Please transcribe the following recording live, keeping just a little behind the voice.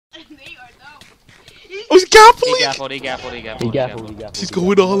Oh, he's gappling! He gaffled. He's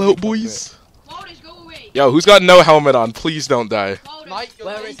going all out, boys. Yo, who's got no helmet on? Please don't die.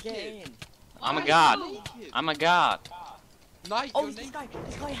 Where is Kane? I'm a god. Oh, this guy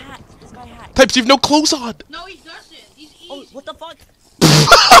hacked. Types, you have no clothes on. No, he doesn't. He's easy. Oh, what the fuck?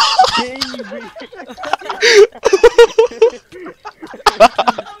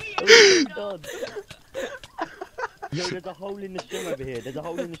 Yo, there's a hole in the string over here. There's a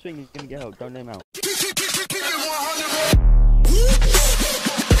hole in the string. He's gonna get out. Don't let him out.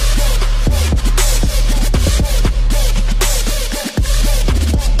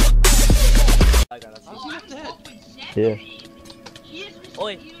 Yeah.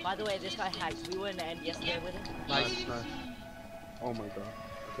 Oi, by the way, this guy hacked. We were in the end yesterday with him. Nice. Oh my god.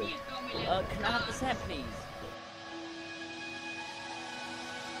 Okay. Can I have the set, please?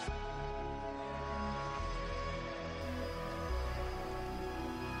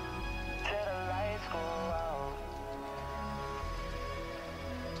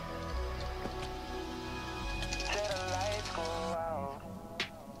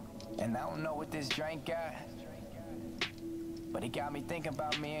 And I don't know what this drink got, but it got me thinking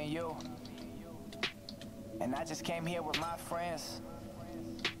about me and you. And I just came here with my friends.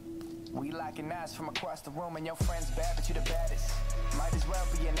 We locking eyes from across the room, and your friend's bad, but you the baddest. Might as well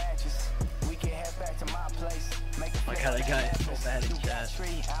be an actress. We can head back to my place. Make a God, that guy is so bad in chat.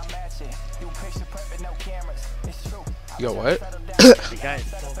 I'll match it. You picture perfect, no cameras. It's true. You got what? The guy is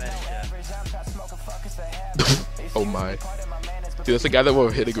so bad in chat. Oh my. Dude, that's the guy that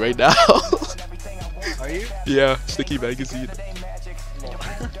we're hitting right now. Are you? Yeah, Sticky Magazine.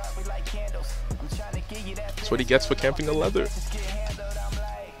 That's what he gets for camping the leather.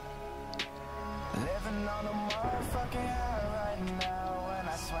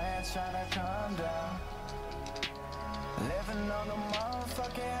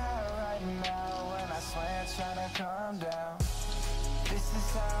 This is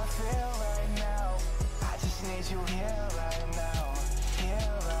how I feel right now. I just need you here right now.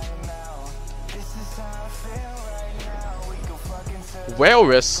 Here right now. This is how I feel right now. We go fucking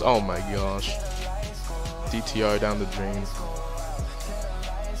Veorra, oh my gosh. DTR down the drain.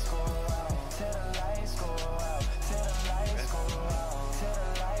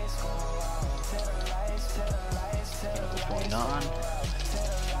 What's going on?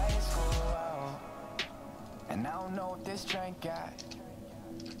 And I don't know what this drink got,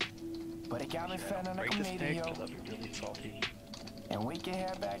 but it got me feeling like a meteor. Really salty. And we can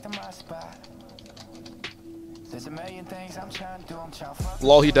head back to my spot. There's a million things I'm trying to do. I'm trying to fuck.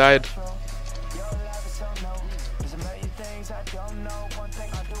 Lol, he died. Your life is so new. There's a million things I don't know. One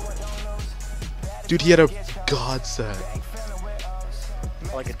thing I do, I don't lose. Dude, he had a god set.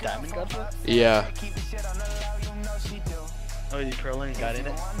 Like a diamond gun set? Yeah. Oh, is he trolling and got in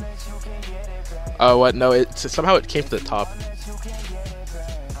it? Oh, what? No, it somehow it came to the top.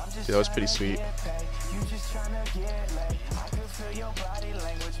 Dude, that was pretty sweet.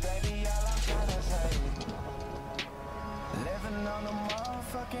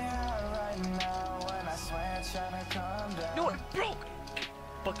 No, it broke!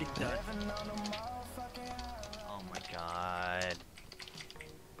 Fucking done. Oh my god.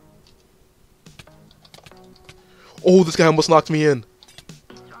 Oh, this guy almost knocked me in.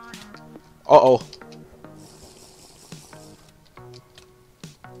 Uh-oh.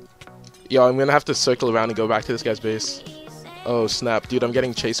 Yo, I'm gonna have to circle around and go back to this guy's base. Oh, snap. Dude, I'm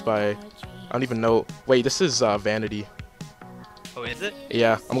getting chased by... I don't even know... Wait, this is Vanity. Oh, is it?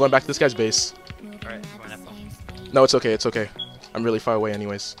 Yeah, I'm going back to this guy's base. Alright, I'm going up. No, it's okay, it's okay. I'm really far away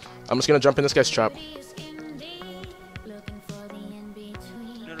anyways. I'm just gonna jump in this guy's trap.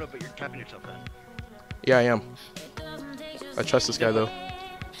 No, but you're trapping yourself then. Yeah, I am. I trust this guy though.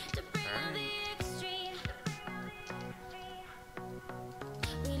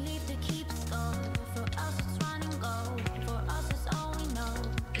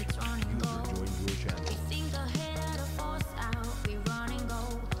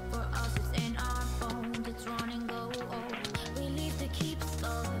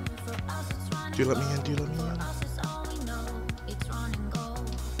 Do you let me in? Do you let me in?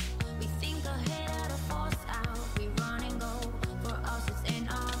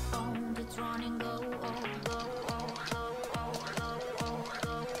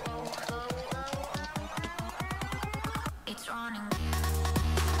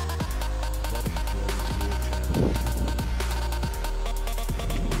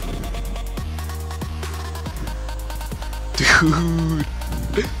 Dude!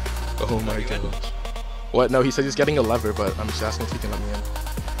 Oh my gosh. What? No, he said he's getting a lever, but I'm just asking if he can let me in.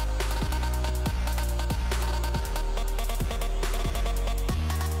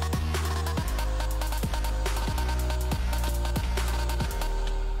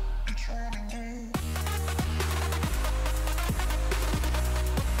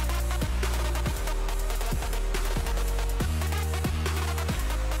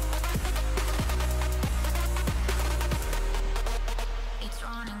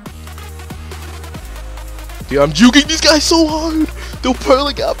 Dude, I'm juking these guys so hard. They're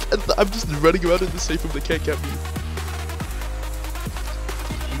purling up, and I'm just running around in the safe room. They can't get me.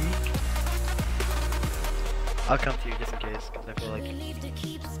 I'll come to you just in case, because I feel like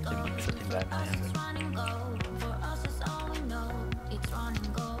something bad might happen.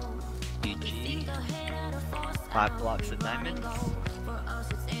 GG. 5 blocks in 9 minutes.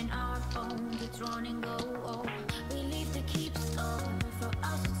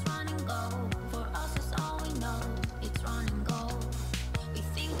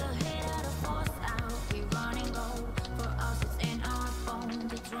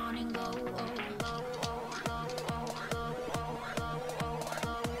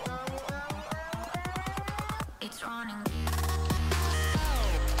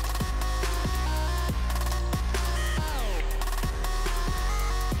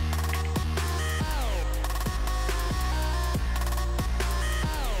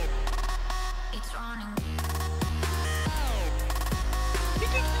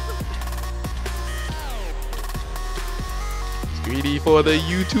 Greedy for the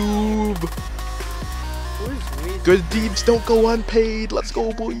YouTube. Good deeds don't go unpaid. Let's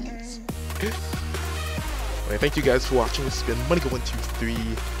go, boys. Alright, thank you guys for watching. This has been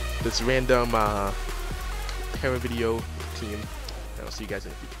MoneyGo123. This random parent video team. And I'll see you guys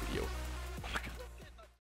in a future video.